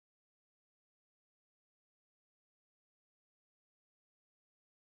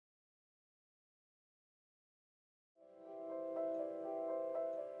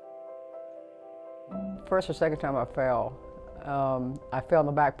first or second time I fell on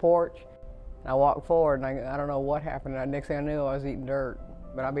the back porch, and I walked forward, and I don't know what happened. And next thing I knew, I was eating dirt.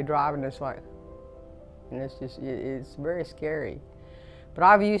 But I'd be driving, it's like, and it's very scary. But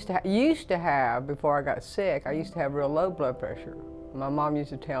I used to have, before I got sick, I used to have real low blood pressure. My mom used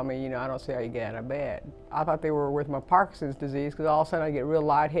to tell me, you know, I don't see how you get out of bed. I thought they were with my Parkinson's disease, because all of a sudden I get real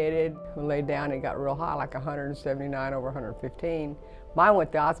lightheaded. When I laid down, it got real high, like 179 over 115. Mine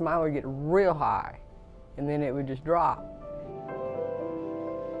would get real high, and then it would just drop.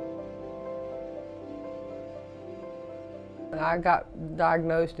 I got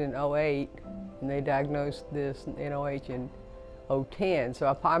diagnosed in '08, and they diagnosed this NOH in '10,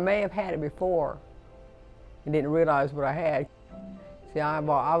 so I may have had it before and didn't realize what I had. See, I've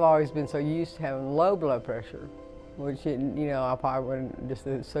always been so used to having low blood pressure, which, you know, I probably wouldn't just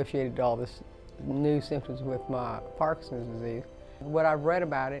associated all this new symptoms with my Parkinson's disease. What I've read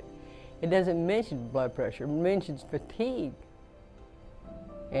about it, it doesn't mention blood pressure, it mentions fatigue.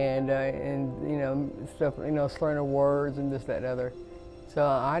 And you know, stuff, you know, slurring of words and this, that, and other. So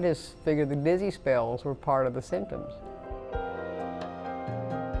I just figured the dizzy spells were part of the symptoms.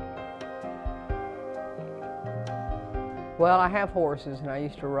 Well, I have horses, and I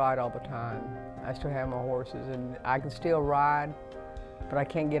used to ride all the time. I still have my horses, and I can still ride, but I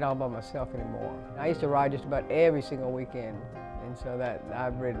can't get all by myself anymore. I used to ride just about every single weekend, and so that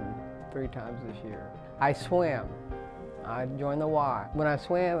I've ridden 3 times this year. I swim. I join the Y. When I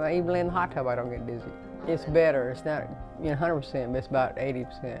swim, I even in the hot tub, I don't get dizzy. It's better. It's not 100%, but it's about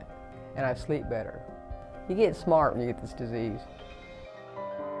 80%. And I sleep better. You get smart when you get this disease.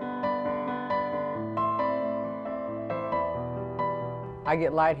 I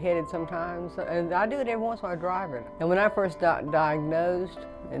get lightheaded sometimes, and I do it every once in a while driving. And when I first got diagnosed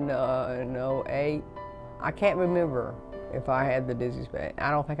in '08, I can't remember if I had the dizzy spell. I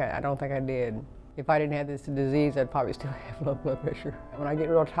don't think I did. If I didn't have this disease, I'd probably still have low blood pressure. When I get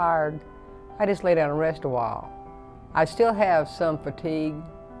real tired, I just lay down and rest a while. I still have some fatigue,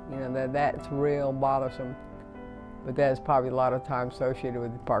 you know, that's real bothersome, but that's probably a lot of times associated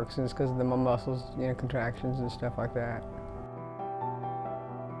with Parkinson's because of my muscles, you know, contractions and stuff like that.